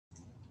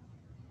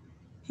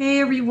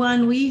Hey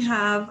everyone, we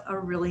have a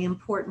really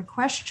important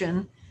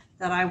question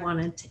that I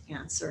wanted to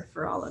answer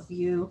for all of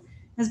you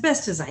as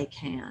best as I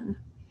can.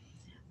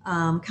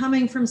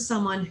 Coming from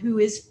someone who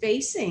is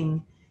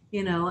facing,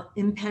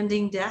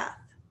 impending death,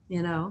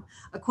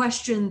 a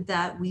question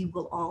that we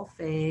will all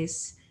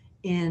face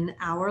in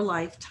our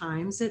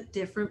lifetimes at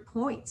different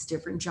points,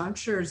 different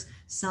junctures,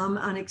 some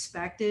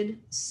unexpected,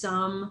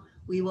 some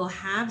we will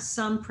have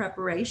some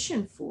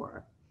preparation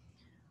for.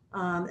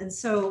 And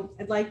so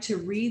I'd like to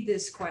read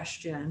this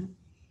question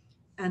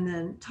and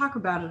then talk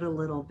about it a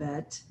little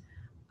bit.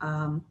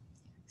 Um,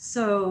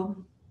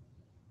 so,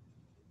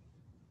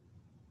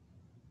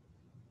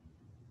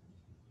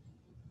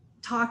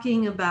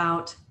 talking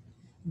about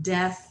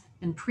death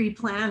and pre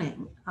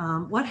planning,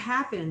 what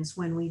happens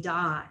when we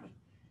die?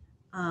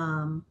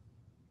 Um,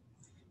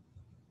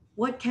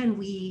 what can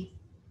we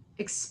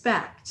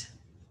expect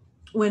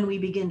when we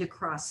begin to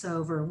cross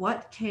over?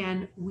 What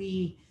can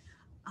we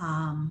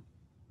um,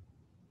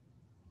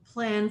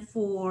 plan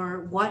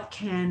for? What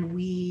can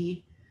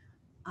we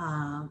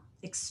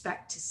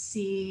expect to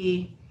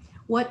see?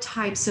 What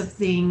types of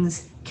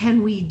things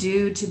can we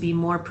do to be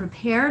more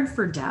prepared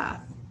for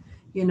death?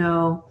 You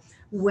know,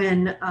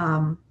 when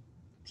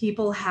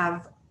people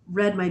have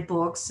read my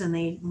books and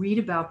they read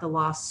about the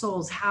lost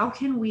souls, how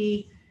can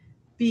we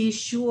be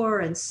sure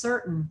and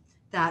certain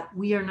that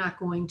we are not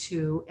going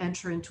to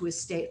enter into a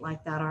state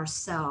like that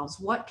ourselves?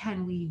 What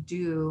can we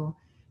do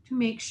to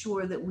make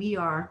sure that we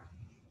are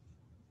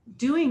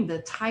doing the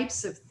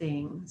types of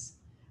things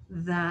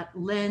that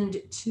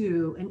lend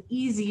to an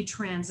easy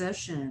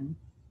transition?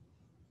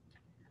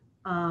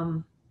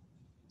 Um,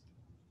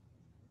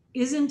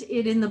 isn't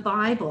it in the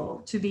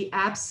Bible to be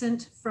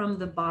absent from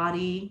the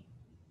body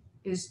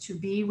is to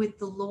be with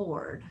the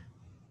Lord?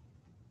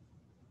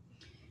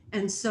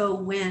 And so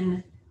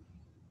when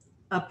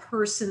a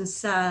person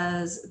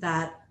says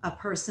that a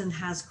person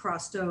has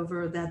crossed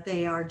over, that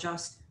they are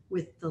just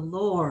with the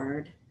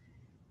Lord,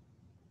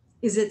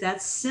 is it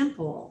that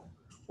simple?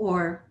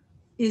 Or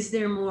is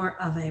there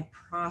more of a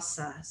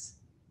process?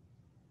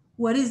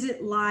 What is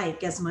it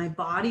like as my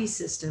body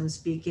systems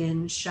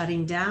begin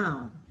shutting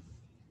down?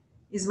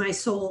 Is my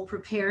soul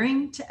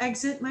preparing to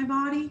exit my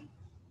body?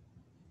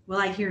 Will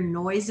I hear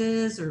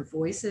noises or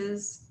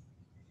voices?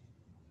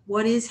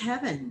 What is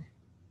heaven?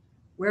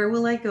 Where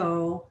will I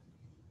go?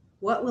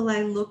 What will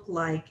I look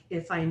like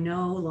if I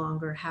no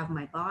longer have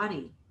my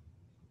body?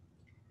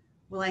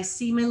 Will I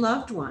see my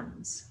loved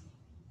ones?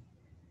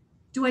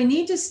 Do I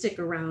need to stick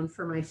around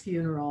for my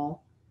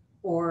funeral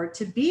or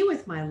to be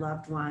with my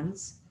loved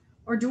ones?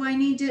 Or do I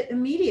need to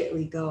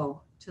immediately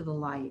go to the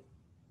light?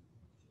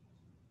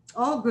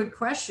 All good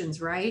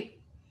questions, right?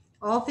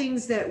 All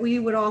things that we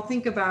would all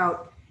think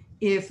about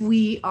if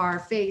we are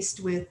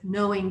faced with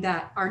knowing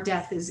that our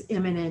death is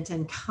imminent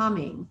and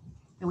coming.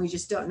 And we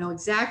just don't know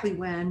exactly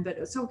when, but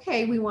it's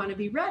okay. We want to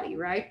be ready,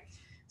 right?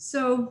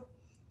 So,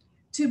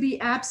 to be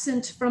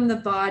absent from the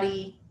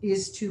body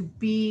is to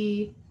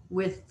be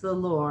with the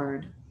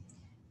Lord.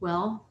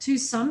 Well, to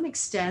some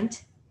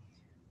extent,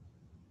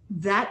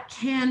 that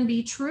can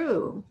be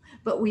true,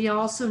 but we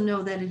also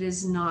know that it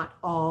is not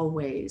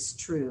always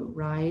true,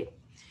 right?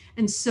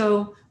 And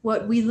so,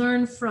 what we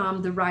learn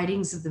from the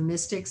writings of the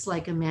mystics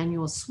like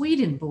Emanuel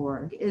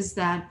Swedenborg is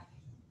that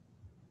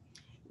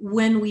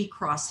when we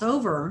cross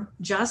over,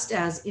 just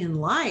as in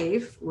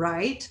life,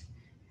 right,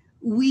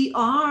 we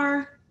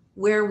are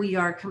where we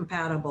are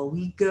compatible.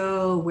 We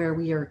go where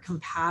we are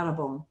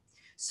compatible.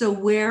 So,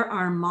 where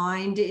our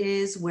mind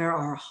is, where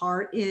our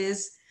heart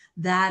is,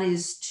 that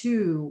is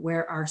too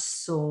where our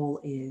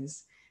soul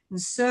is. And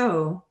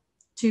so,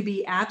 to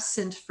be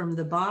absent from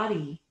the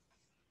body,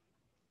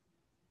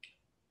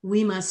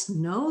 we must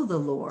know the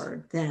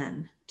Lord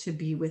then to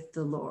be with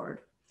the Lord.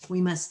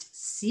 We must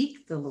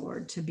seek the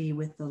Lord to be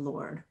with the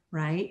Lord,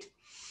 right?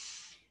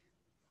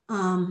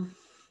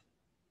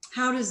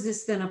 How does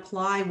this then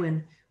apply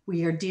when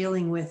we are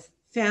dealing with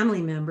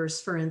family members,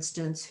 for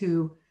instance,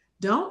 who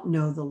don't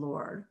know the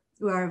Lord,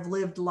 who have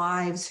lived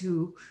lives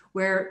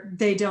where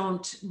they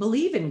don't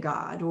believe in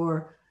God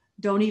or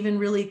don't even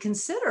really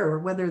consider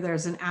whether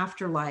there's an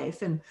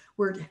afterlife, and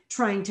we're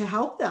trying to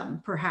help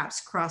them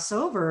perhaps cross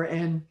over,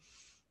 and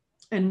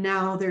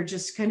now they're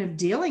just kind of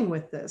dealing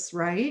with this,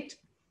 right?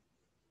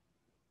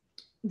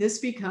 This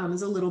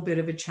becomes a little bit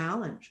of a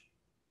challenge.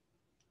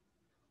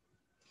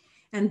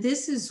 And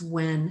this is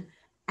when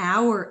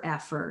our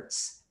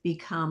efforts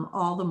become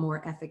all the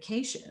more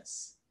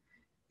efficacious.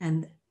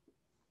 And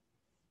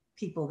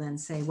people then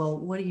say, well,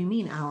 what do you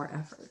mean our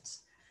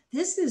efforts?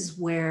 This is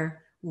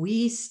where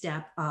we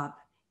step up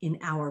in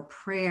our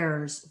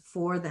prayers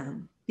for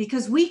them,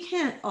 because we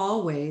can't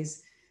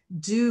always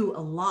do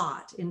a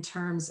lot in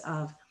terms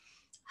of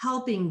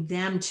helping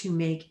them to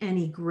make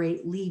any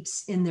great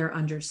leaps in their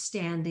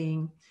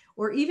understanding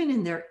or even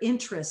in their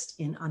interest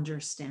in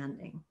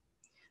understanding.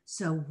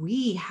 So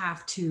we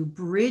have to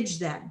bridge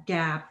that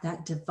gap,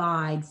 that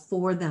divide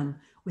for them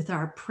with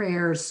our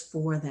prayers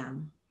for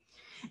them.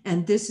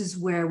 And this is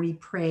where we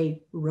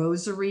pray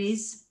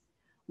rosaries,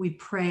 We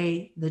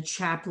pray the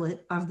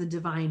chaplet of the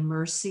divine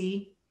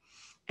mercy.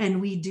 And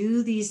we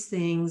do these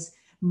things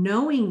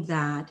knowing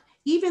that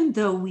even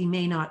though we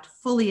may not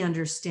fully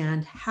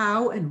understand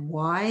how and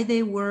why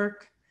they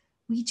work,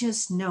 we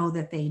just know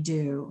that they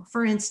do.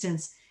 For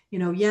instance,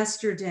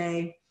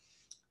 yesterday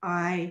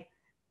I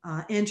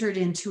entered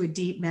into a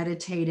deep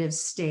meditative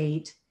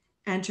state,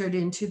 entered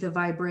into the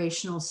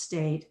vibrational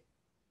state.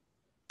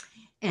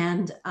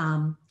 And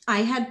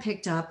I had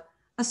picked up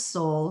a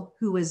soul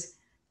who was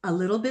a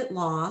little bit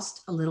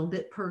lost, a little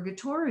bit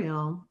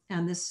purgatorial.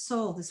 And this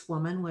soul, this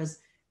woman, was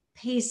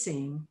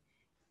pacing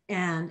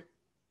and,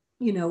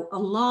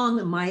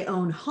 along my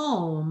own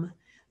home,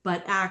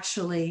 but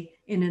actually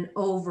in an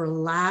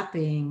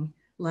overlapping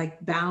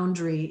like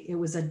boundary. It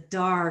was a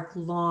dark,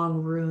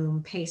 long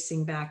room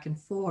pacing back and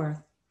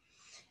forth.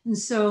 And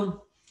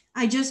so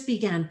I just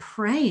began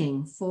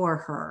praying for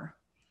her.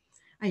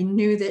 I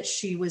knew that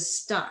she was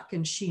stuck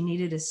and she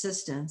needed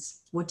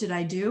assistance. What did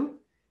I do?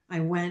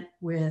 I went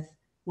with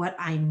what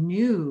I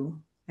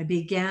knew. I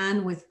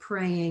began with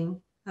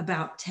praying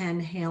about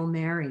 10 Hail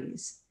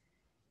Marys.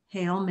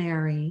 Hail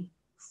Mary,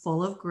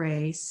 full of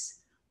grace,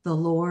 the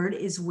Lord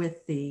is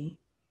with thee.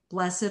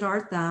 Blessed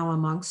art thou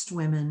amongst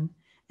women,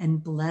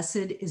 and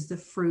blessed is the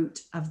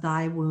fruit of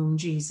thy womb,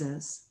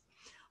 Jesus.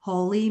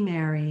 Holy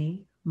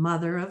Mary,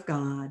 Mother of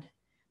God,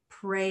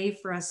 pray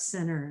for us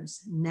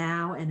sinners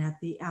now and at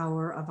the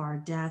hour of our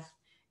death.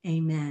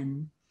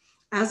 Amen.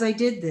 As I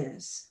did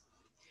this,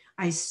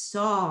 I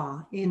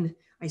saw in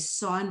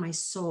my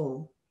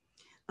soul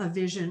a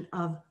vision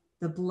of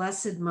the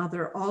Blessed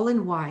Mother, all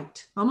in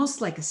white, almost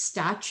like a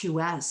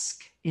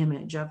statuesque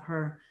image of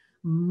her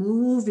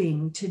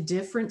moving to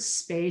different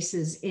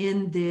spaces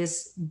in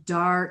this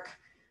dark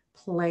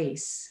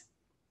place.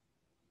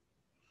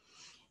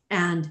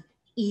 And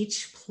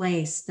each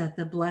place that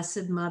the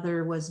Blessed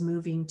Mother was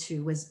moving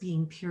to was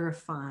being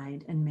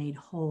purified and made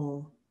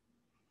whole.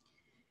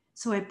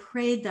 So I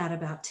prayed that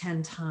about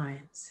 10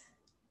 times.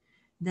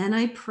 Then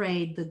I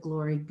prayed the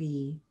Glory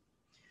Be.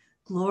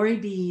 Glory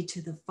be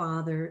to the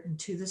Father, and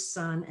to the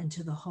Son, and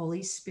to the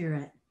Holy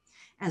Spirit,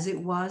 as it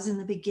was in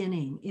the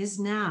beginning, is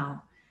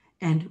now,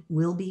 and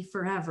will be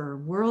forever,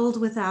 world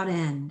without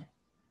end.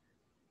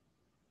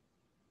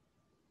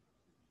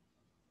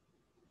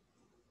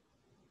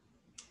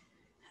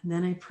 And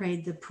then I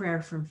prayed the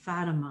prayer from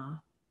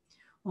Fatima.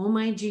 O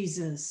my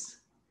Jesus,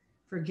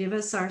 forgive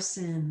us our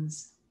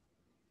sins.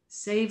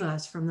 Save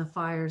us from the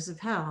fires of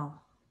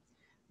hell.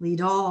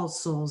 Lead all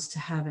souls to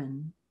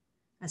heaven,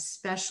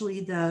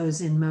 especially those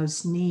in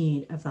most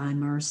need of thy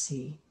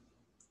mercy.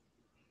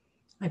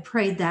 I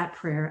prayed that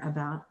prayer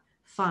about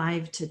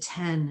 5 to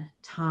 10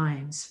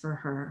 times for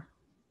her.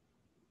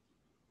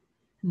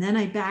 And then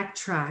I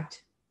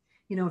backtracked.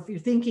 If you're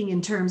thinking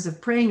in terms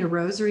of praying a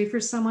rosary for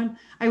someone,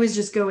 I was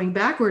just going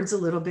backwards a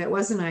little bit,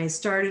 wasn't I? I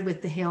started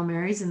with the Hail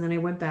Marys, and then I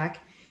went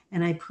back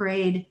and I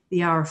prayed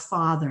the Our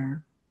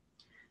Father.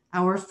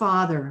 Our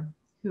Father,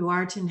 who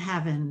art in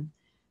heaven,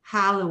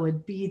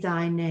 hallowed be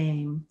thy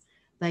name.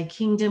 Thy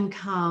kingdom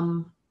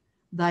come,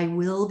 thy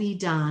will be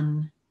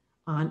done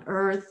on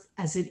earth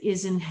as it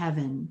is in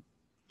heaven.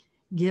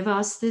 Give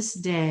us this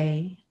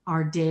day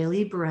our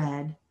daily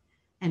bread,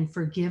 and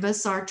forgive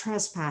us our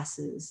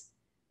trespasses,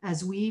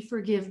 as we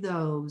forgive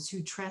those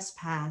who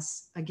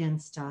trespass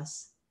against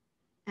us.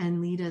 And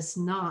lead us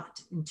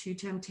not into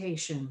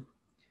temptation,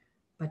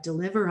 but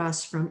deliver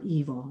us from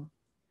evil.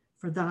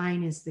 For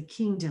thine is the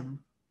kingdom,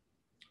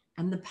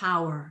 and the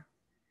power,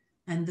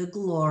 and the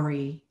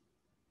glory,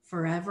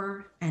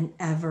 forever and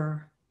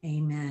ever.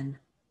 Amen.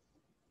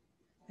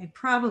 I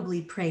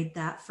probably prayed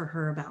that for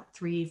her about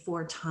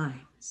 3-4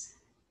 times.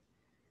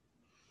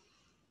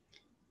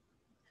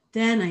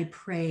 Then I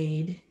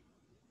prayed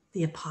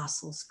the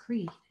Apostles'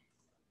 Creed.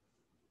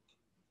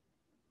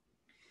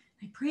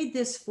 I prayed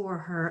this for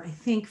her, I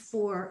think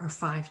 4 or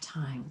 5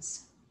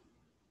 times.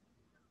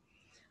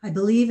 I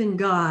believe in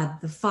God,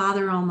 the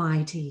Father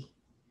Almighty,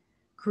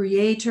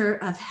 creator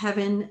of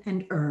heaven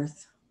and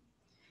earth,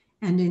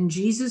 and in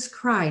Jesus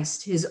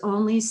Christ, his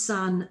only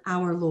Son,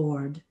 our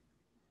Lord,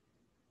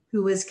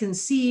 who was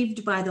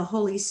conceived by the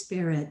Holy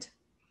Spirit,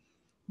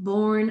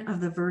 born of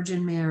the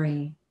Virgin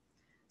Mary,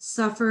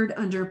 suffered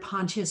under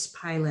Pontius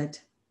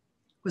Pilate,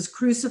 was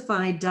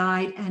crucified,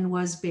 died, and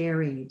was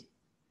buried.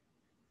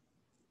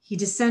 He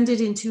descended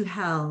into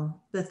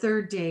hell. The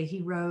 3rd day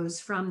he rose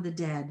from the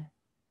dead.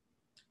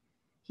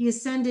 He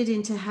ascended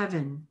into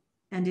heaven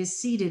and is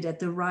seated at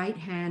the right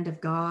hand of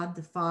God,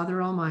 the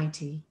Father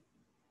Almighty.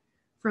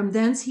 From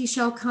thence he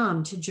shall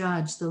come to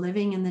judge the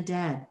living and the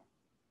dead.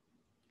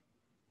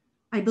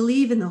 I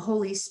believe in the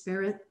Holy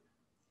Spirit,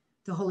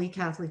 the Holy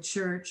Catholic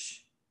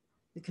Church,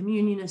 the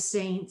communion of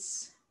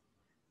saints,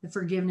 the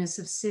forgiveness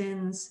of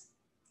sins,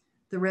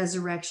 the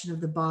resurrection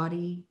of the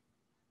body,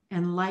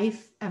 and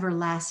life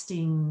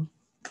everlasting.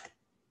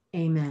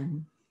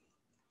 Amen.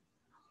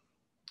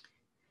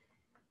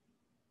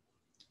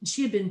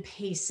 She had been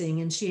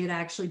pacing, and she had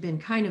actually been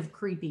kind of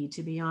creepy,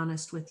 to be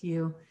honest with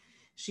you.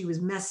 She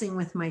was messing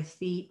with my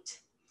feet.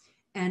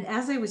 And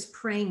as I was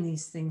praying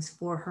these things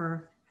for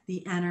her,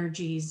 the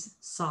energies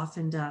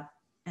softened up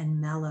and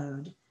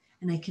mellowed.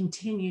 And I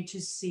continue to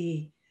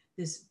see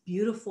this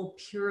beautiful,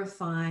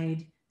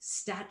 purified,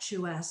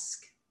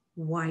 statuesque,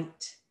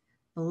 white,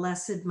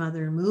 Blessed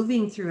Mother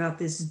moving throughout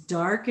this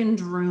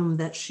darkened room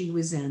that she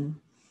was in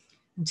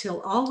until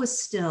all was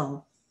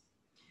still.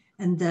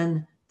 And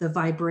then the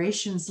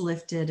vibrations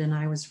lifted and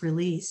I was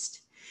released.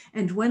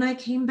 And when I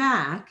came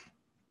back,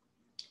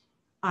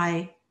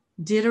 I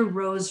did a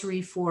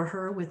rosary for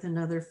her with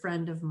another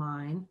friend of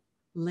mine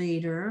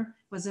later.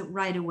 It wasn't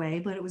right away,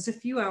 but it was a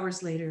few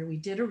hours later. We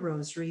did a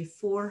rosary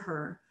for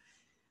her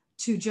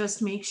to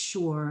just make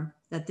sure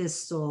that this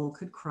soul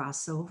could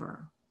cross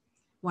over.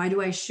 Why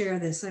do I share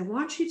this? I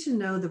want you to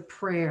know the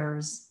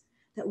prayers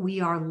that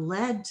we are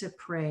led to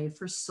pray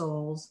for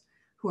souls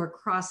who are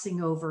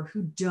crossing over,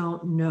 who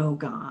don't know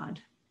God,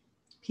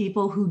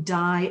 people who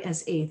die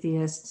as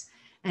atheists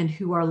and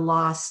who are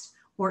lost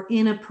or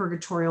in a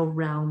purgatorial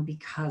realm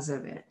because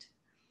of it.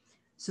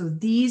 So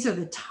these are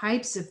the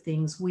types of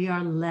things we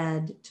are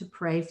led to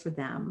pray for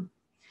them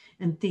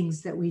and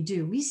things that we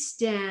do. We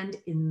stand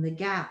in the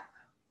gap.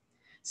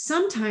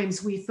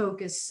 Sometimes we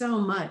focus so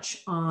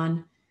much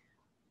on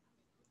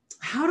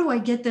how do I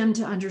get them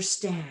to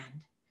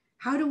understand?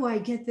 How do I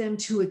get them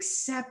to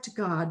accept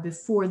God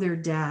before their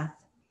death?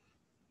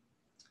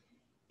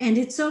 And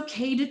it's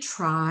okay to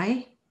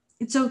try.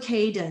 It's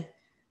okay to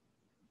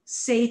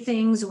say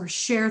things or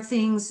share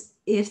things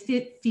if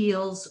it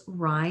feels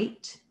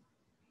right.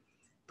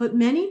 But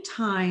many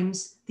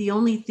times, the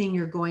only thing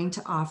you're going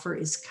to offer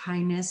is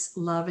kindness,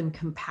 love, and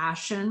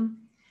compassion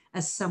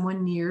as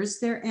someone nears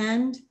their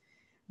end,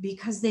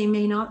 because they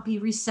may not be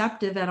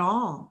receptive at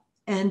all.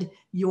 And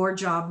your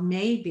job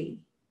may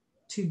be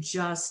to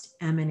just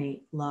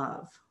emanate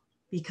love,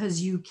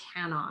 because you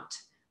cannot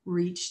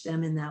reach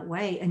them in that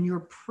way. And your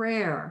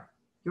prayer,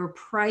 your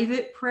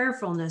private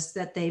prayerfulness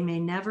that they may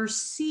never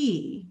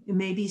see, it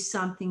may be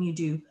something you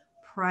do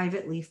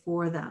privately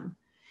for them,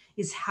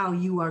 is how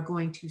you are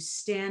going to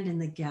stand in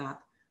the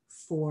gap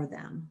for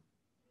them.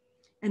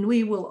 And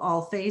we will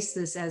all face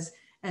this as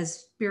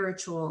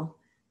spiritual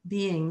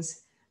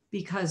beings,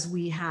 because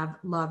we have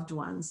loved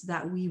ones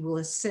that we will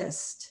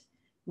assist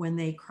when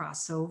they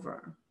cross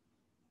over.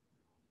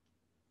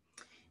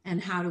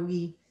 And how do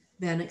we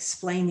then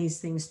explain these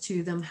things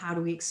to them? How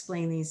do we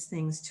explain these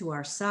things to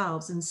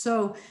ourselves? And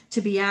so to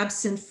be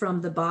absent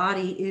from the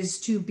body is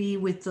to be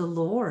with the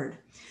Lord.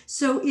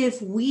 So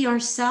if we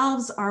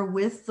ourselves are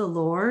with the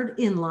Lord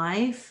in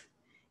life,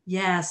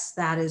 yes,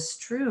 that is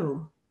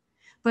true.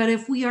 But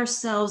if we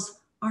ourselves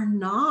are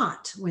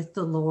not with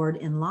the Lord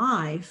in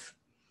life,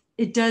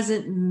 it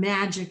doesn't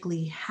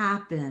magically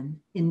happen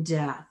in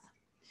death.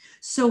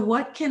 So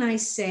what can I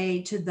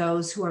say to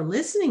those who are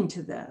listening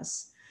to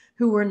this,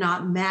 who are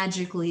not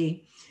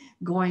magically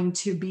going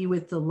to be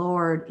with the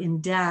Lord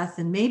in death?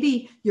 And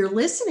maybe you're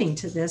listening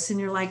to this and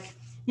you're like,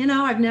 you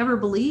know, I've never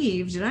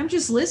believed, and I'm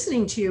just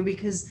listening to you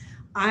because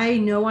I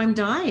know I'm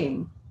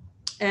dying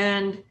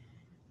and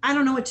I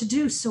don't know what to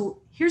do.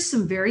 So here's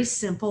some very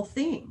simple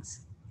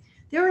things.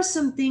 There are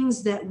some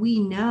things that we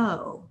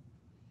know,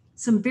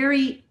 some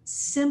very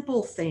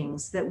simple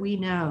things that we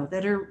know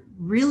that are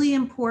really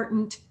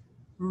important,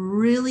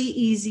 really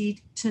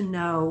easy to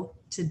know,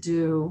 to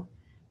do,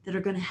 that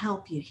are going to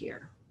help you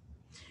here.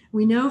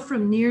 We know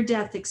from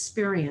near-death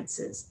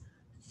experiences,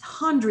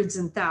 hundreds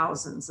and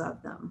thousands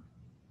of them,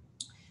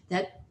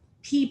 that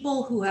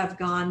people who have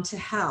gone to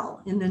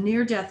hell in the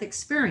near-death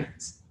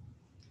experience,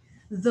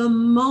 the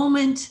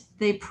moment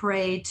they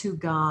pray to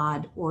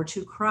God or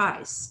to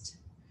Christ,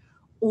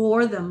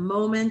 or the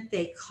moment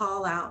they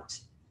call out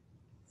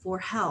for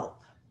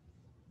help,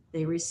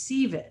 they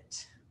receive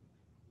it.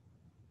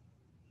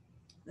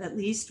 At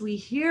least we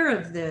hear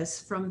of this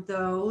from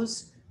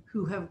those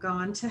who have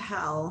gone to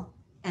hell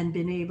and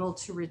been able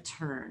to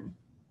return.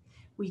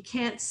 We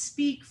can't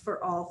speak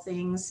for all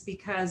things,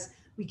 because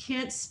we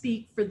can't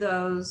speak for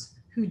those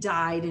who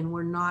died and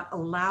were not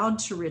allowed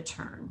to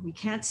return. We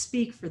can't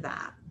speak for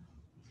that.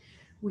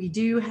 We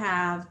do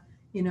have,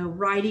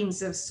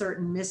 writings of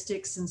certain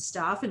mystics and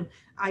stuff. And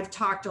I've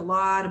talked a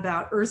lot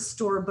about Earth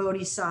Store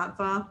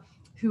Bodhisattva,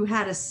 who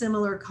had a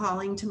similar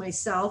calling to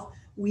myself.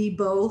 We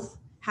both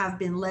have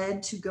been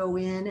led to go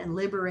in and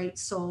liberate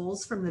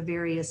souls from the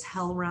various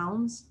hell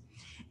realms.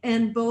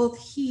 And both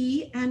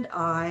he and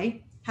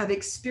I have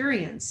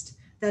experienced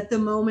that the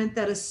moment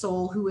that a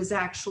soul who is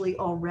actually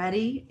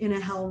already in a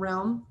hell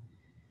realm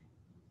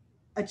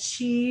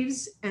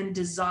achieves and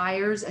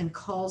desires and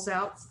calls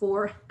out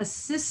for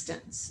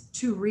assistance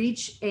to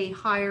reach a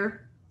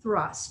higher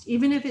thrust,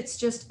 even if it's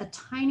just a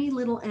tiny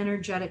little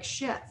energetic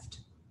shift,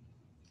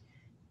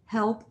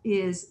 help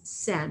is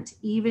sent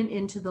even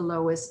into the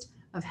lowest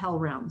of hell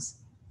realms.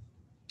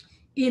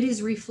 It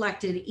is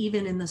reflected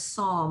even in the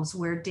Psalms,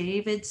 where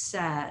David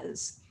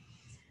says,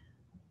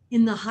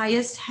 "In the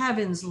highest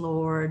heavens,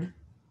 Lord,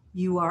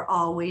 you are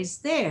always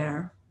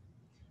there.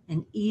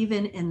 And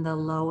even in the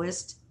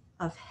lowest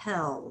of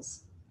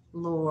hells,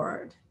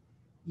 Lord,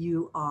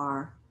 you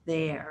are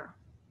there."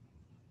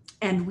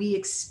 And we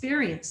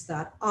experience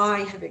that. I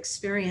have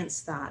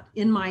experienced that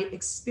in my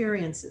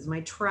experiences,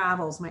 my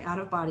travels, my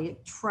out-of-body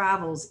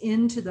travels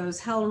into those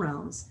hell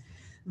realms,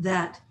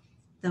 that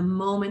the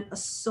moment a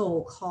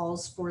soul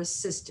calls for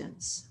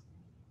assistance,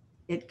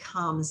 it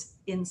comes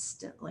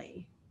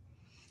instantly.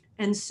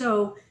 And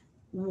so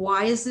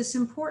why is this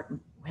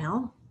important?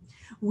 Well,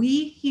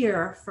 we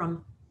hear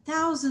from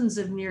thousands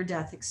of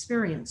near-death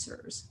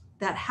experiencers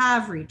that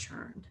have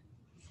returned.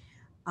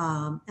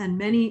 And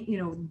many,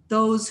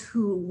 those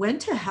who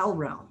went to hell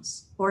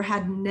realms or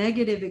had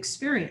negative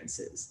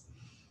experiences,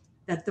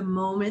 that the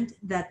moment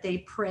that they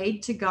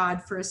prayed to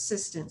God for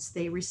assistance,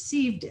 they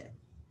received it.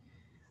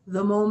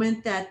 The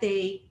moment that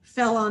they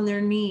fell on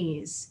their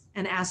knees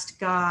and asked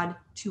God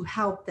to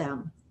help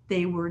them,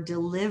 they were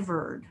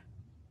delivered.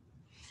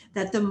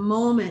 That the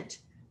moment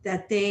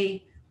that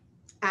they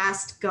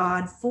asked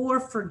God for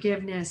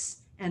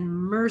forgiveness and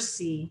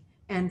mercy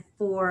and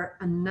for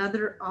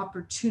another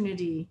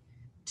opportunity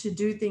to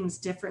do things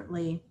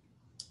differently,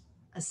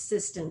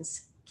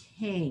 assistance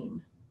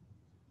came.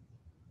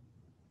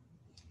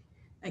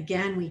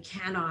 Again, we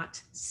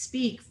cannot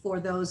speak for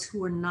those who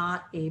were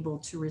not able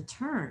to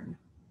return.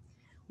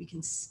 We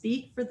can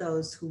speak for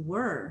those who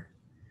were,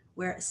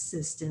 where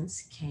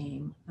assistance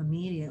came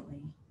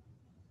immediately.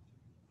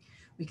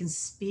 We can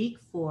speak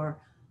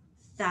for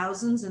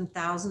thousands and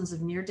thousands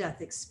of near-death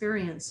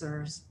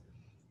experiencers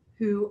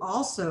who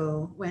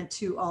also went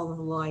to all of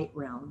the light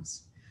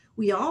realms.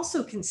 We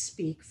also can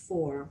speak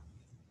for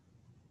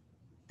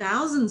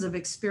thousands of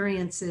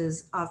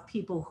experiences of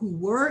people who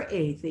were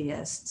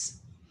atheists,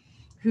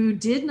 who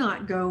did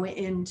not go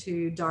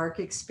into dark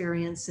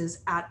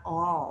experiences at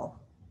all,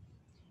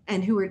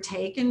 and who were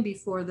taken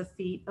before the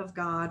feet of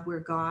God, where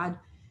God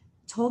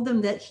told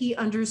them that he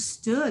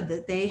understood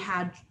that they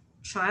had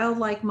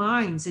childlike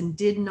minds and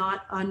did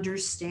not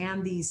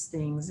understand these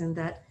things, and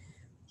that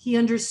he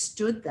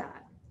understood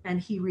that, and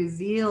he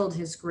revealed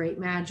his great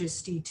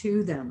majesty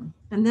to them,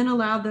 and then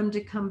allowed them to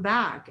come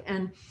back,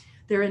 and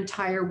their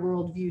entire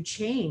worldview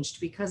changed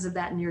because of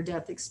that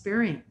near-death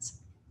experience.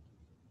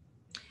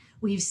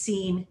 We've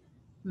seen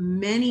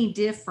many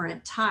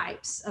different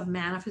types of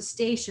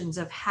manifestations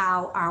of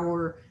how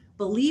our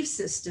belief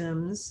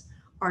systems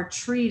are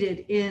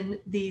treated in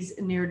these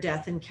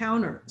near-death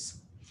encounters.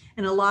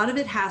 And a lot of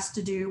it has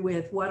to do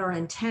with what our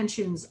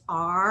intentions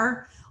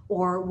are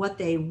or what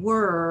they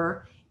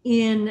were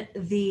in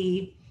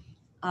the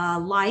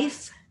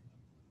life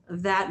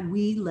that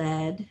we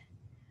led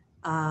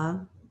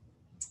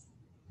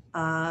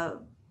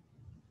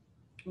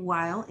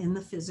while in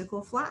the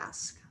physical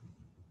flask.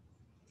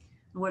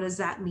 What does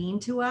that mean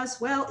to us?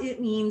 Well,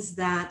 it means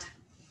that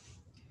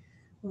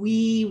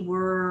we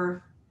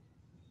were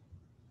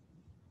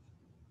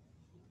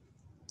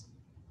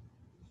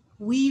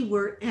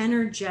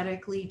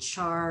energetically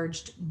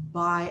charged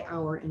by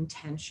our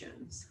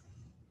intentions.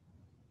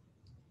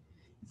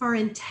 If our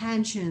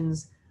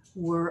intentions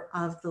were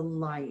of the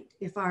light,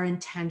 if our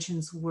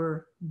intentions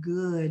were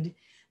good,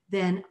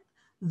 then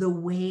the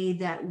way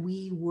that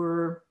we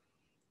were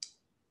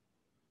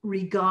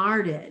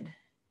regarded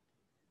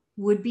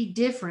would be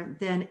different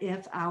than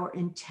if our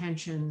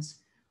intentions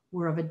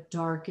were of a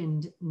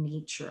darkened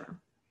nature.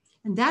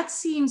 And that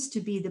seems to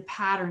be the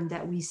pattern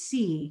that we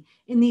see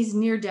in these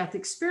near-death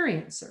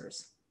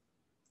experiencers.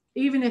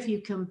 Even if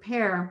you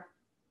compare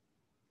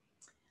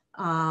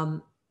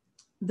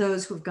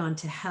those who have gone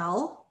to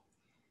hell,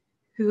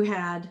 who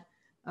had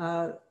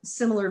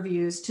similar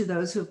views to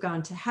those who have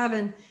gone to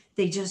heaven,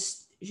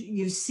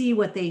 you see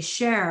what they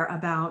share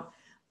about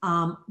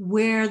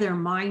where their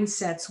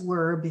mindsets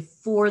were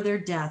before their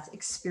death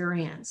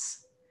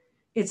experience.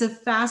 It's a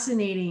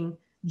fascinating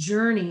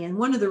journey. And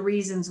one of the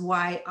reasons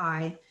why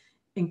I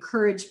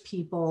encourage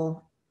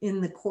people in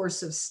the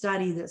course of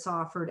study that's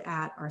offered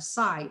at our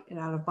site at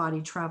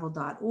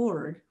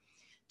outofbodytravel.org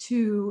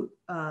to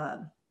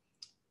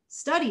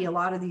study a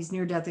lot of these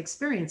near-death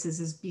experiences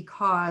is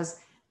because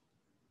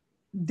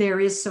there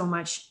is so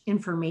much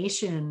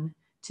information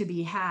to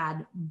be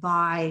had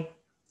by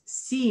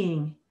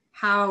seeing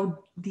how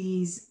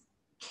these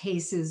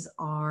cases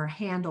are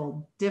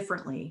handled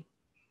differently.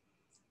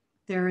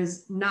 There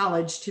is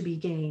knowledge to be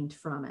gained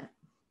from it.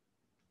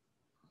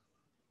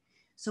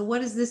 So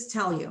what does this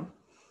tell you?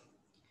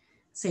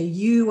 Say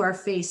you are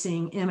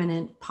facing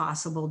imminent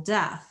possible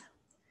death.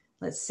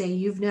 Let's say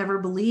you've never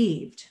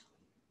believed.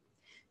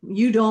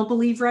 You don't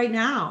believe right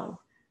now,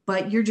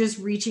 but you're just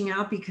reaching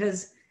out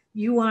because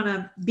you want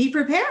to be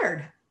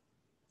prepared.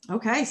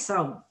 Okay,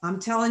 so I'm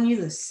telling you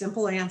the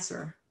simple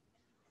answer.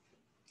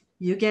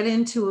 You get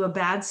into a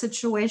bad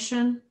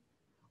situation,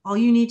 all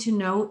you need to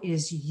know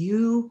is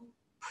you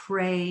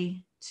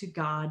pray to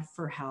God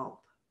for help.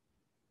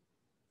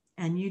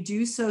 And you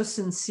do so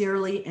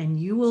sincerely, and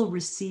you will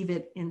receive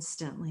it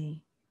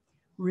instantly.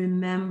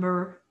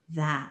 Remember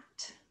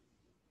that.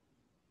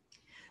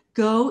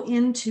 Go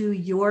into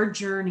your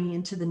journey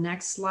into the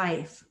next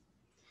life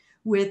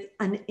with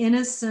an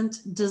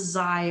innocent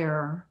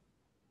desire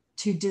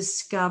to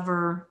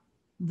discover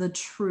the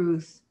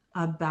truth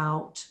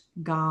about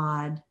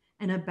God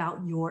and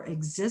about your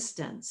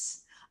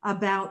existence,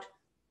 about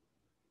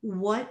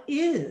what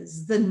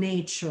is the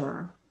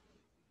nature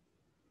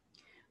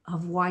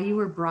of why you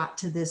were brought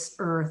to this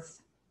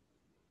earth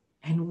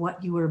and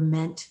what you were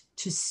meant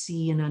to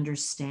see and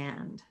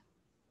understand.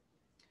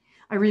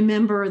 I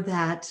remember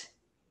that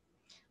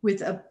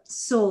with a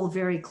soul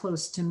very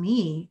close to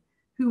me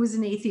who was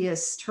an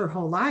atheist her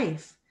whole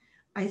life,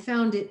 I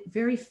found it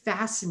very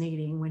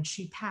fascinating when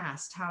she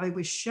passed, how I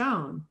was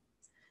shown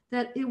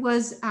that it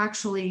was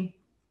actually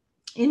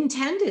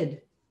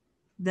intended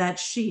that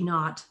she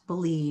not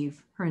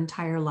believe her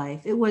entire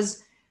life. It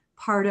was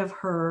part of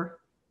her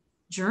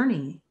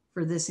journey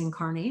for this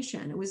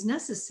incarnation. It was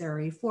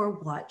necessary for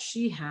what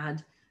she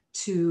had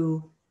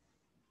to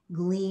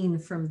glean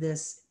from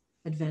this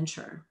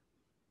adventure.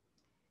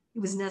 It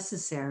was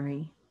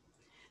necessary.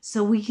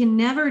 So we can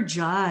never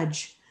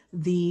judge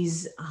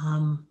these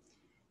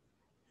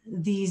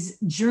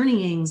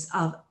journeyings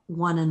of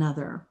one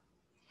another.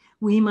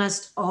 We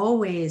must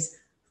always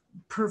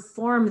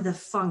perform the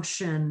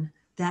function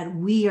that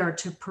we are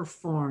to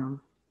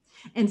perform.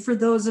 And for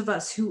those of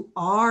us who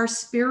are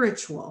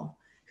spiritual,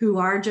 who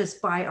are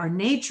just by our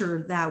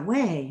nature that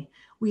way,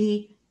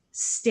 we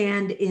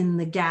stand in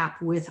the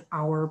gap with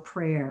our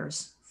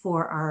prayers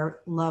for our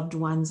loved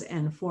ones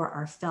and for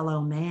our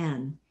fellow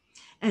man.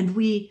 And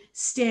we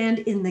stand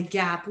in the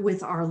gap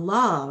with our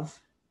love.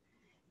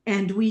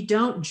 And we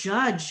don't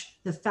judge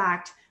the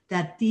fact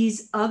that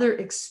these other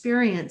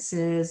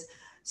experiences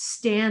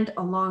stand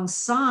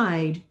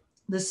alongside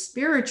the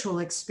spiritual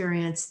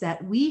experience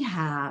that we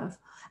have,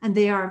 and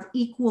they are of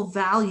equal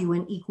value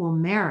and equal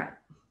merit.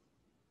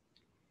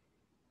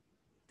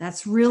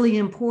 That's really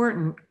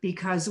important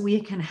because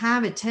we can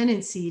have a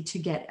tendency to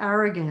get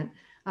arrogant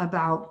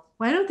about,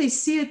 why don't they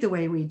see it the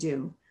way we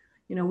do?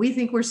 We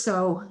think we're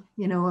so,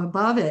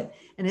 above it.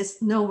 And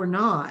it's, no, we're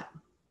not.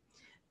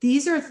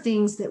 These are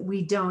things that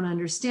we don't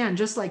understand,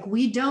 just like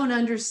we don't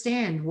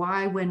understand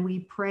why when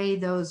we pray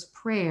those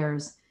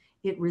prayers,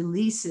 it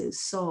releases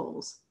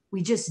souls.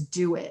 We just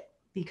do it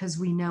because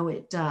we know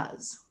it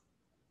does.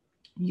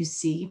 You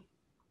see?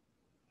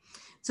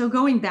 So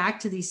going back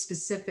to these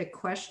specific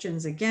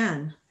questions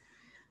again.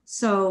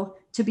 So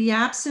to be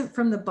absent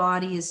from the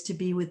body is to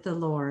be with the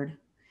Lord.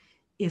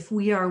 If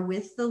we are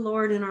with the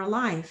Lord in our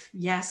life,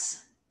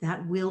 yes,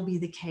 that will be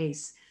the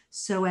case.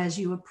 So as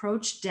you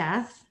approach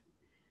death,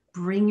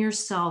 bring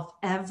yourself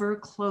ever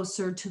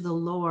closer to the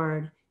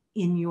Lord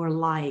in your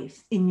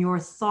life, in your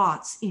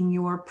thoughts, in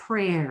your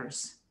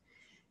prayers.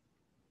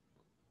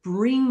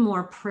 Bring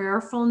more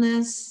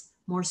prayerfulness,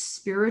 more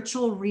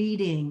spiritual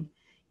reading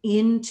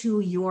into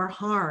your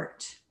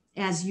heart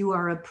as you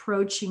are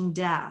approaching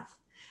death.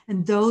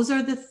 And those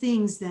are the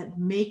things that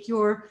make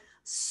your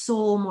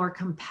soul more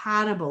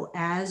compatible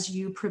as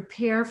you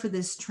prepare for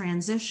this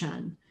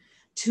transition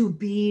to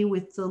be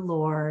with the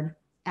Lord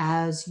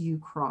as you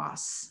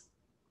cross.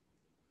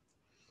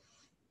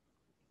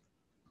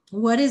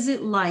 What is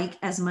it like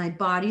as my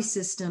body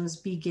systems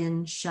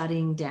begin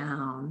shutting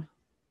down?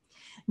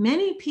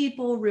 Many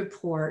people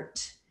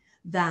report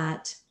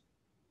that,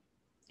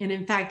 and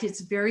in fact,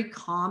 it's very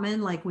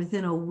common, like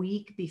within a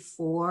week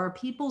before,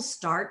 people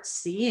start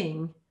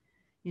seeing,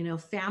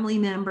 family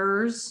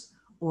members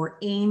or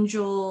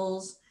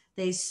angels.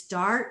 They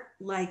start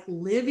like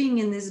living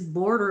in this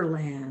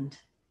borderland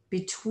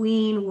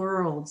between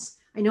worlds.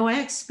 I know I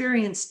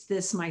experienced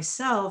this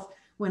myself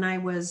when I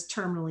was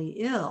terminally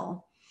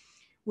ill,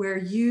 where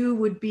you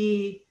would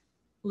be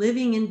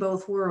living in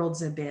both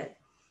worlds a bit.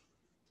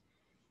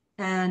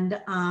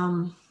 And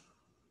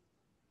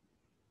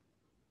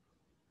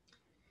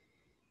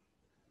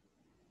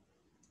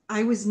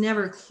I was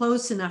never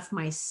close enough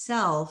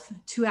myself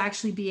to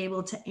actually be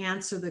able to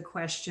answer the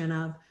question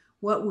of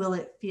what will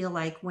it feel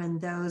like when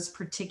those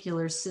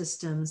particular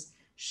systems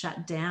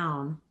shut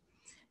down.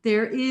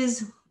 There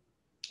is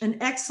an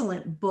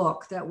excellent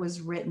book that was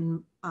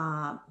written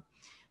by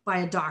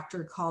a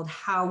doctor called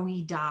How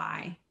We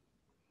Die.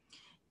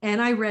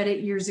 And I read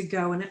it years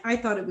ago, and I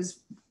thought it was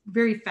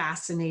very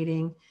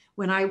fascinating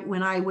when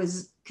I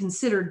was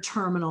considered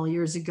terminal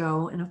years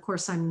ago. And of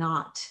course, I'm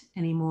not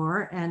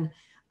anymore, and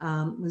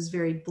was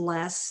very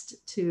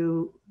blessed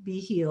to be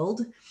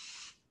healed.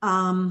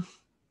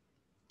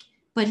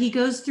 But he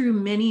goes through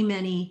many,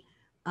 many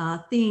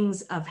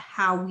things of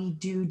how we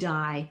do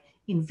die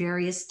in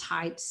various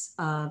types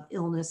of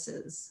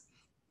illnesses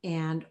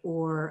and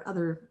or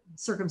other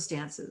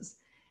circumstances,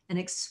 and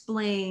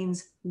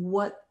explains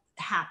what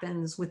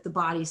happens with the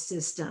body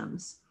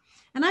systems.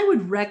 And I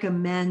would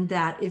recommend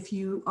that if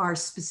you are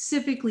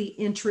specifically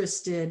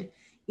interested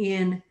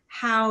in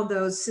how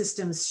those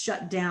systems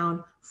shut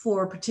down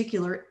for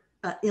particular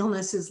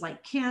illnesses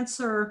like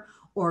cancer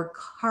or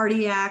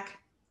cardiac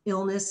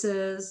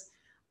illnesses,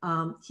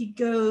 he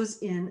goes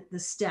in the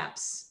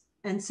steps.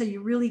 And so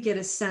you really get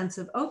a sense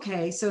of,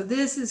 okay, so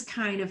this is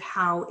kind of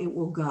how it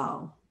will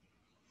go.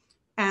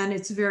 And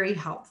it's very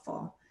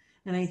helpful.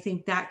 And I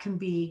think that can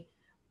be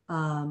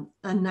a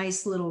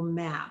nice little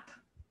map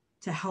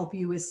to help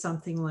you with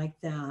something like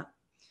that.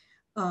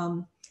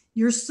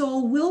 Your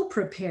soul will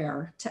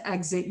prepare to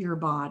exit your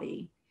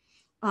body,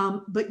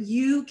 but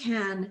you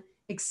can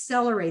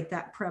accelerate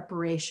that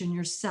preparation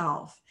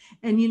yourself.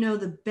 And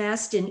the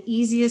best and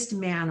easiest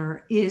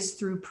manner is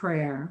through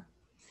prayer.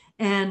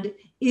 And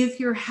if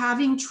you're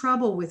having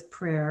trouble with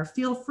prayer,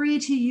 feel free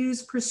to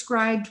use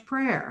prescribed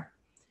prayer.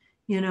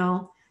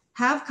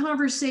 Have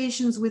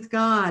conversations with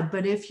God.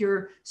 But if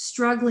you're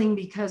struggling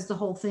because the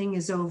whole thing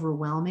is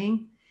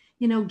overwhelming,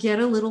 get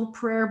a little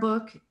prayer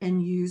book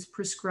and use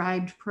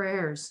prescribed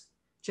prayers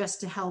just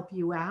to help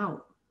you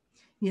out.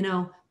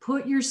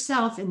 Put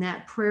yourself in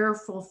that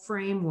prayerful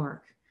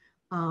framework,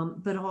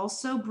 but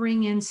also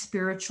bring in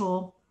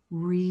spiritual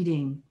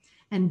reading.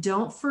 And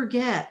don't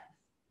forget,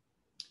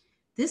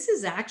 this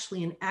is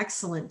actually an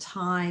excellent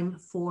time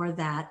for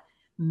that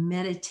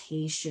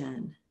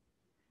meditation,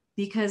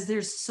 because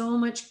there's so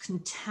much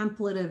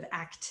contemplative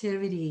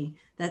activity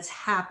that's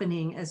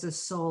happening as a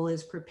soul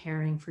is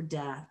preparing for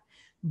death.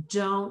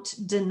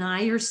 Don't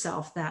deny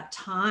yourself that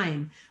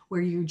time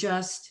where you're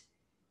just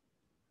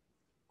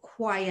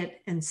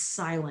quiet and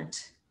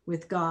silent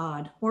with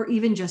God, or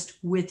even just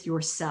with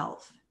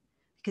yourself,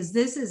 because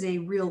this is a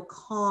real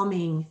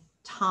calming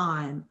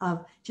time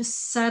of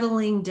just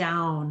settling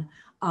down,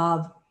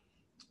 of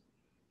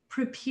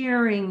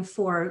preparing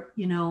for,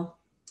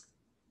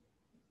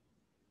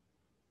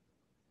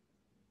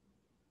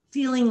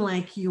 feeling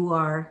like you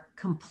are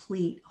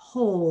complete,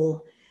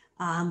 whole,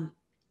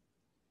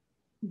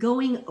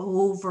 going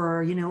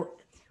over,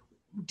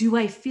 do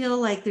I feel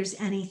like there's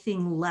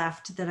anything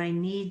left that I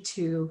need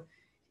to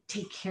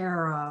take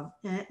care of?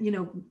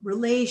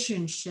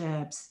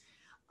 Relationships.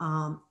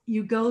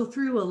 You go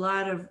through a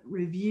lot of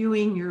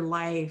reviewing your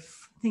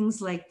life,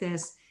 things like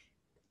this.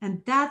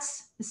 And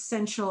that's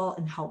essential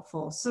and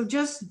helpful. So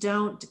just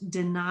don't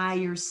deny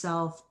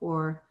yourself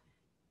or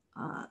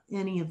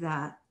any of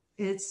that.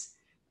 It's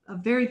a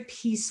very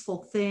peaceful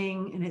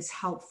thing and it's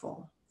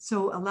helpful.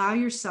 So allow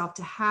yourself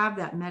to have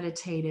that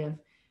meditative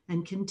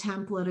and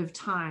contemplative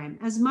time,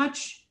 as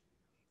much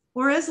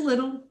or as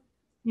little,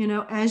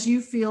 as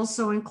you feel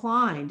so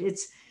inclined.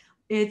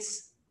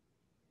 It's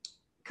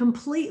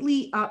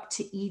completely up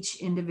to each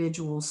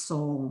individual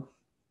soul.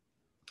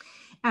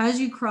 As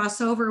you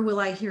cross over, will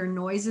I hear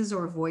noises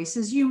or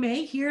voices? You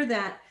may hear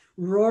that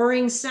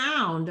roaring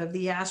sound of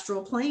the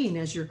astral plane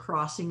as you're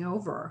crossing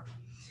over.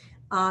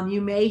 You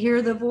may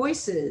hear the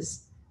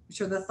voices, which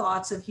are the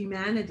thoughts of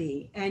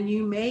humanity. And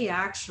you may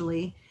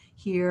actually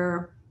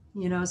hear,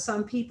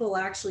 some people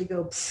actually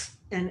go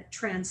and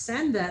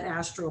transcend that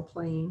astral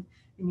plane.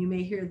 And you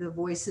may hear the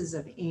voices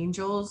of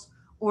angels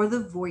or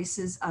the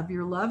voices of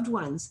your loved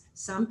ones.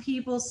 Some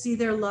people see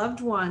their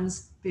loved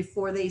ones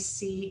before they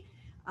see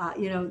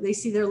they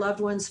see their loved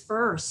ones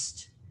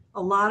first.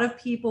 A lot of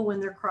people, when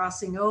they're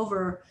crossing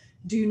over,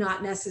 do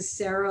not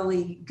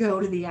necessarily go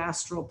to the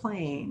astral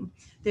plane.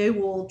 They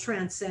will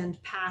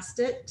transcend past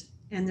it,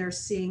 and they're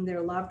seeing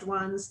their loved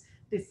ones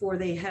before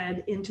they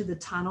head into the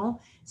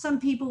tunnel. Some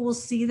people will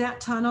see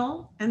that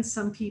tunnel, and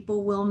some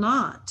people will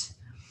not.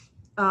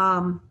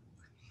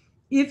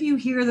 If you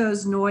hear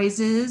those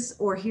noises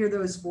or hear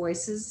those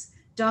voices,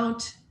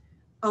 don't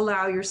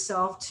allow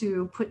yourself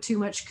to put too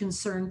much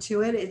concern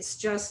to it. It's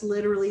just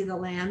literally the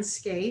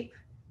landscape.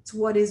 It's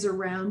what is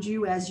around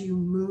you as you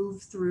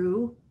move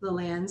through the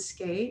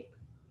landscape.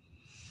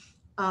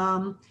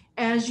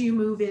 As you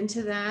move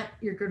into that,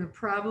 you're going to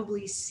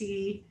probably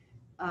see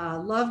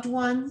loved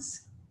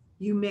ones.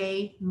 You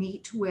may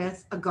meet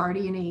with a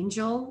guardian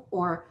angel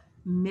or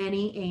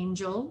many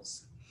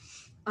angels.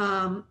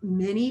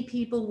 Many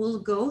people will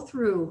go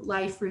through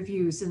life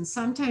reviews, and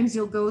sometimes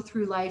you'll go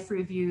through life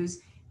reviews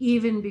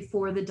even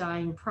before the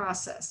dying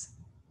process.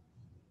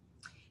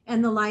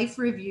 And the life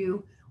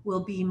review will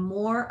be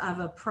more of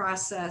a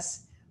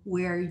process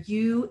where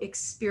you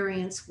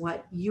experience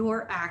what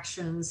your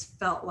actions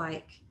felt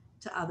like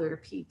to other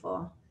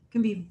people. It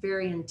can be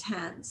very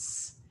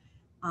intense,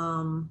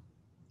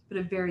 but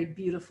a very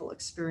beautiful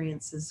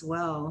experience as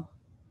well.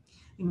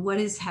 And what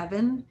is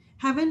heaven?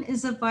 Heaven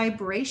is a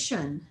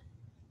vibration,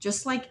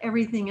 just like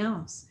everything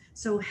else.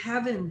 So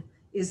heaven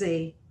is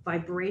a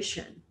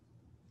vibration.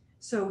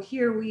 So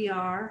here we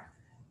are.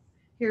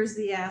 Here's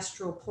the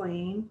astral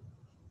plane.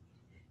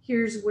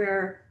 Here's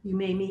where you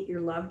may meet your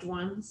loved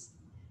ones.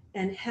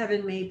 And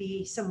heaven may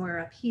be somewhere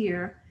up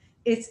here.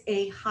 It's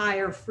a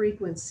higher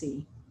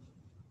frequency.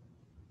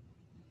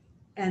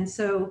 And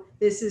so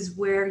this is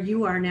where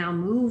you are now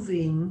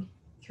moving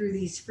through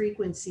these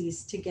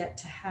frequencies to get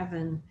to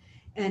heaven.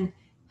 And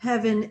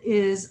heaven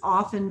is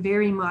often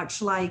very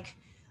much like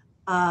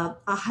a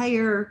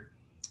higher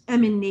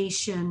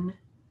emanation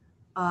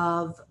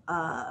of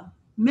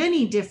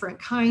many different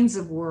kinds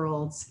of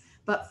worlds.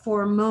 But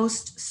for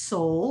most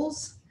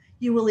souls,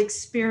 you will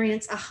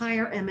experience a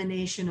higher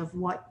emanation of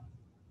what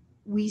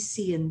we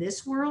see in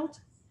this world.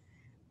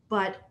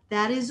 But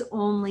that is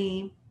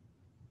only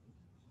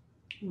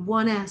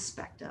one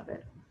aspect of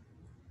it.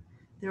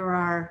 There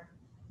are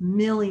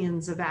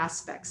millions of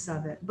aspects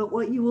of it. But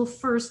what you will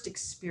first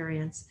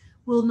experience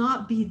will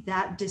not be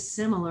that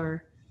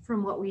dissimilar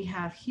from what we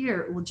have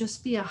here. It will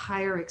just be a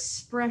higher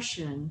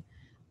expression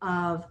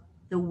of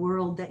the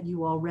world that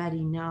you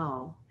already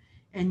know.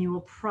 And you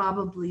will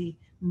probably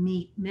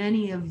meet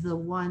many of the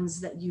ones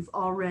that you've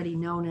already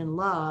known and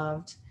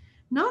loved,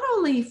 not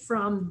only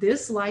from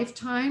this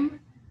lifetime,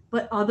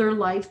 but other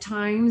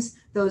lifetimes.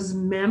 Those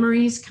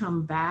memories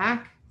come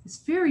back. It's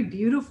very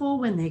beautiful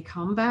when they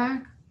come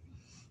back.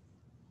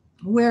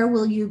 Where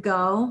will you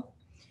go?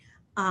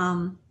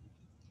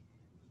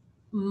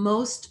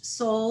 Most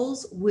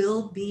souls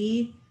will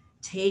be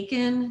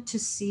taken to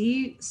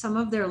see some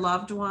of their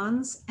loved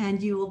ones,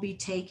 and you will be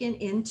taken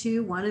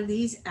into one of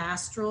these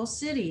astral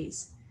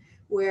cities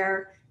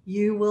where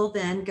you will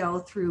then go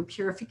through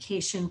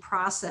purification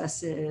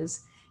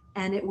processes,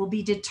 and it will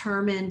be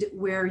determined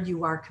where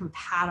you are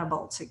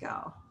compatible to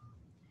go.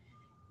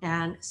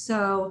 And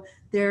so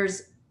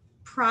there's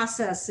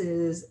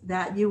processes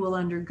that you will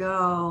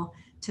undergo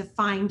to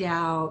find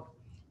out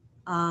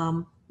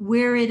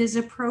where it is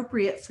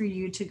appropriate for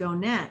you to go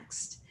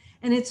next.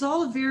 And it's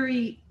all a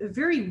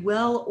very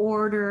well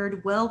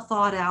ordered, well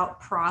thought out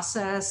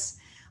process.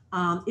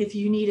 If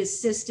you need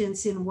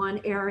assistance in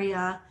one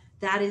area,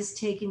 that is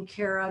taken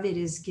care of, it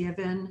is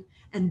given,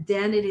 and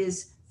then it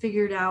is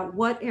figured out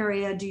what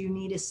area do you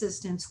need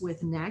assistance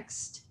with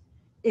next.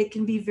 It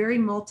can be very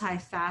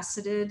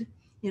multifaceted.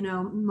 You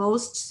know,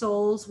 most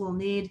souls will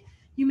need,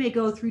 you may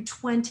go through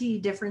 20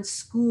 different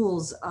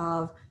schools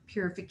of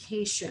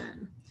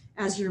purification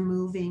as you're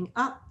moving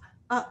up,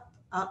 up,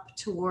 up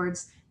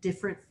towards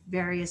different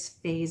various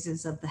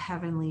phases of the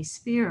heavenly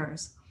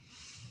spheres.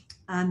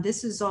 And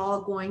this is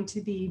all going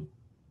to be,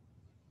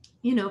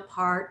 you know,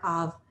 part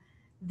of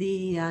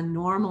the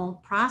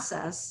normal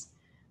process.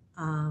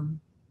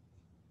 Some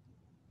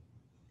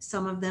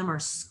of them are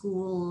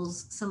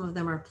schools, some of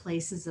them are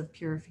places of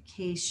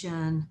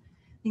purification,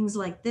 things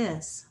like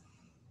this.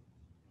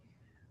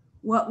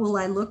 What will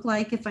I look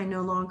like if I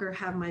no longer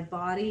have my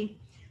body?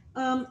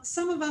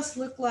 Some of us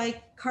look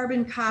like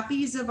carbon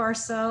copies of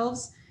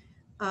ourselves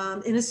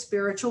in a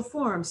spiritual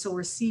form. So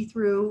we're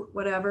see-through,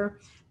 whatever.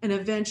 And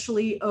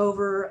eventually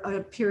over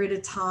a period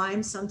of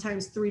time,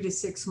 sometimes 3 to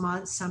 6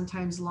 months,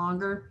 sometimes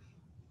longer,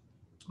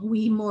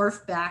 we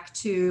morph back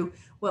to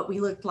what we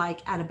looked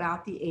like at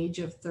about the age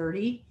of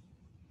 30.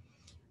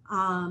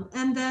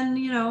 And then,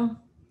 you know,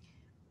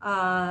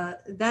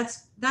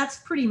 that's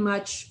pretty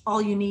much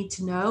all you need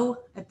to know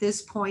at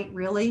this point,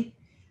 really.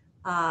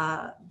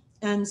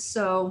 And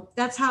so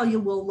that's how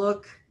you will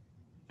look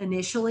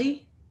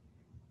initially,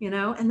 you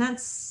know, and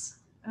that's,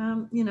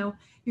 you know,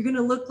 you're going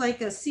to look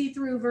like a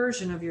see-through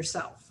version of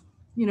yourself,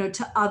 you know,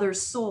 to other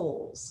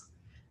souls.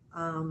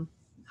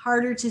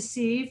 Harder to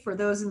see for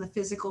those in the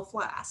physical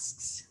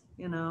flasks,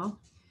 you know.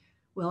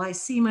 Will I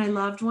see my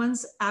loved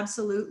ones?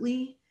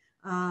 Absolutely.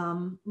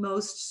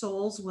 Most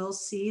souls will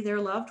see their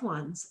loved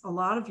ones, a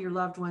lot of your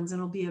loved ones, and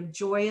it'll be a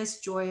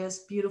joyous, joyous,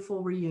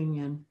 beautiful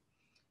reunion.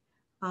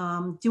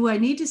 Do I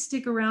need to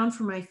stick around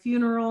for my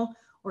funeral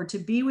or to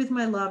be with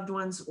my loved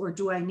ones, or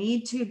do I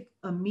need to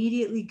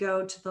immediately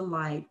go to the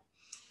light?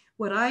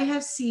 What I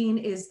have seen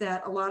is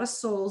that a lot of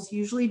souls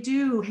usually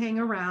do hang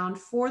around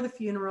for the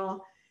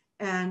funeral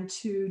and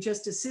to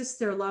just assist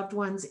their loved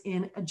ones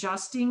in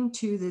adjusting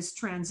to this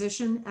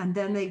transition, and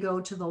then they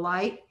go to the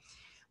light.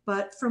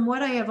 But from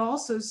what I have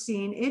also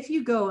seen, if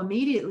you go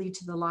immediately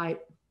to the light,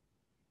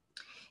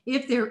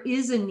 if there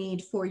is a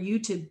need for you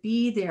to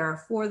be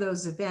there for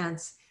those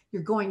events,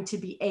 you're going to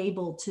be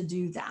able to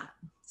do that.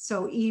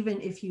 So even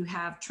if you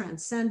have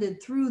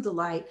transcended through the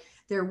light,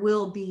 there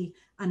will be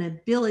an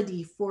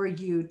ability for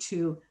you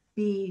to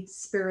be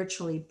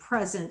spiritually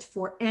present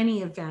for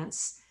any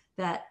events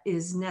that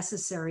is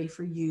necessary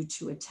for you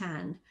to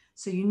attend.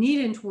 So you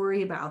needn't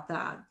worry about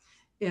that.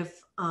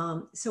 If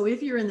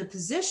you're in the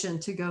position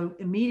to go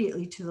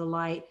immediately to the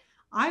light,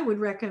 I would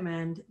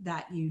recommend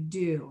that you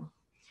do,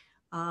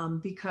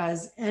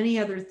 because any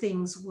other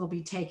things will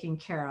be taken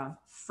care of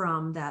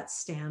from that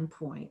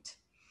standpoint.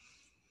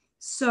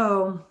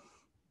 So I'm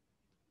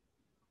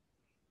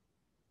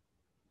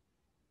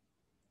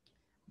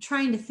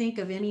trying to think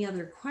of any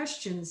other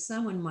questions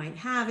someone might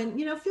have, and,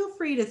 you know, feel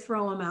free to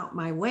throw them out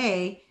my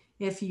way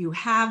if you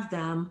have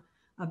them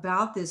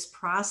about this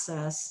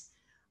process.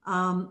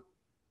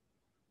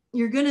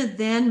 You're going to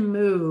then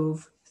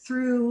move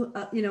through,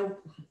 you know,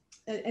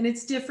 and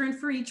it's different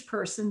for each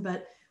person,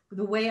 but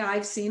the way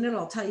I've seen it,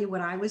 I'll tell you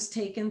what I was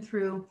taken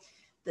through: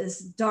 this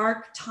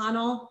dark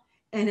tunnel,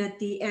 and at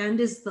the end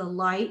is the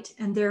light.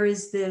 And there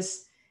is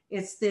this,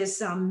 it's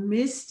this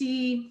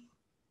misty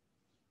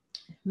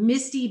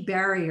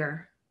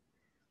barrier.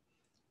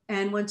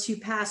 And once you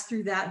pass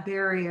through that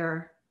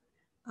barrier,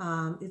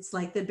 it's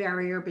like the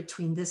barrier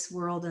between this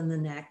world and the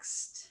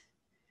next.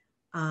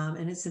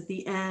 And it's at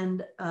the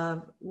end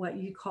of what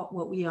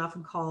we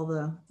often call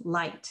the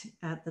light,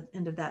 at the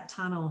end of that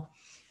tunnel.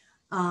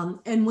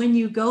 And when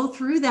you go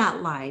through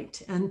that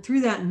light and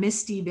through that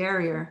misty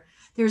barrier,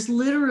 there's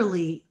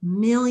literally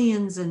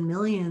millions and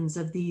millions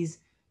of these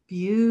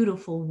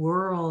beautiful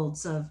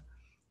worlds, of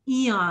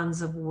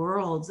eons of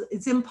worlds.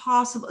 It's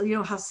impossible. You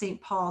know how St.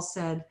 Paul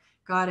said,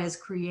 God has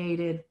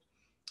created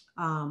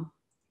um,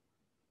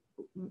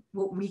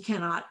 what we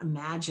cannot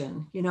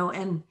imagine, you know,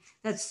 and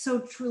that's so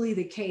truly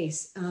the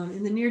case.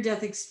 In the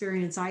near-death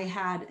experience I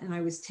had, and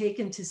I was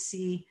taken to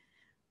see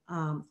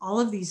all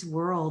of these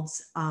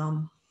worlds.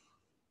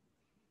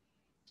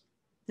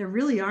 There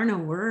really are no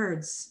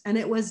words. And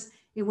it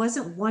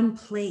wasn't one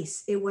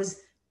place. It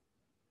was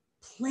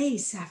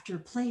place after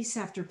place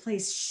after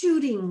place,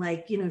 shooting,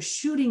 like, you know,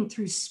 shooting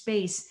through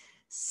space,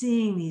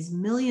 seeing these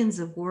millions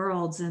of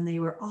worlds. And they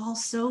were all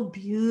so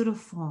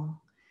beautiful,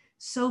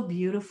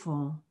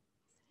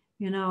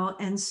 you know.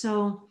 And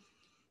so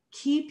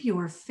keep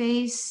your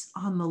face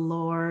on the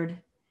Lord,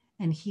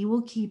 and he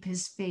will keep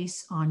his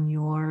face on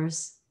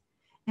yours.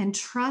 And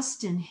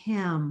trust in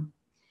him,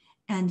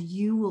 and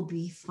you will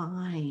be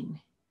fine.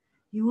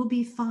 You will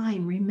be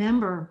fine.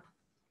 Remember,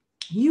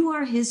 you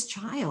are his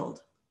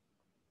child.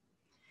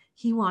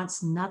 He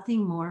wants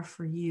nothing more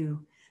for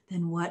you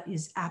than what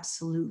is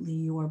absolutely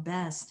your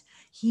best.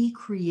 He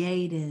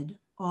created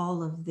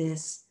all of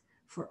this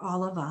for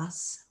all of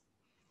us.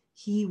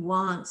 He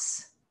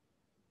wants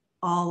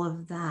all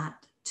of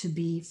that to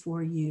be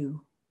for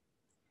you.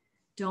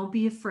 Don't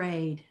be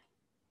afraid.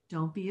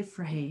 Don't be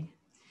afraid.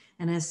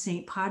 And as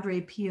St.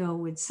 Padre Pio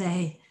would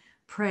say,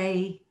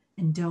 pray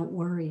and don't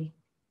worry.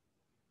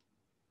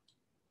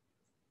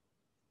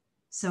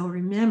 So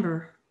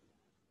remember,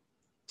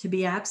 to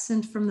be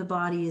absent from the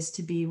body is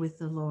to be with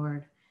the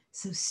Lord.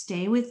 So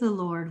stay with the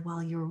Lord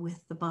while you're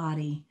with the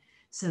body,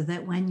 so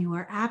that when you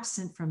are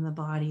absent from the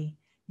body,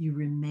 you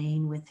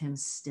remain with him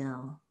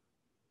still.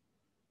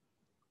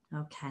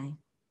 Okay.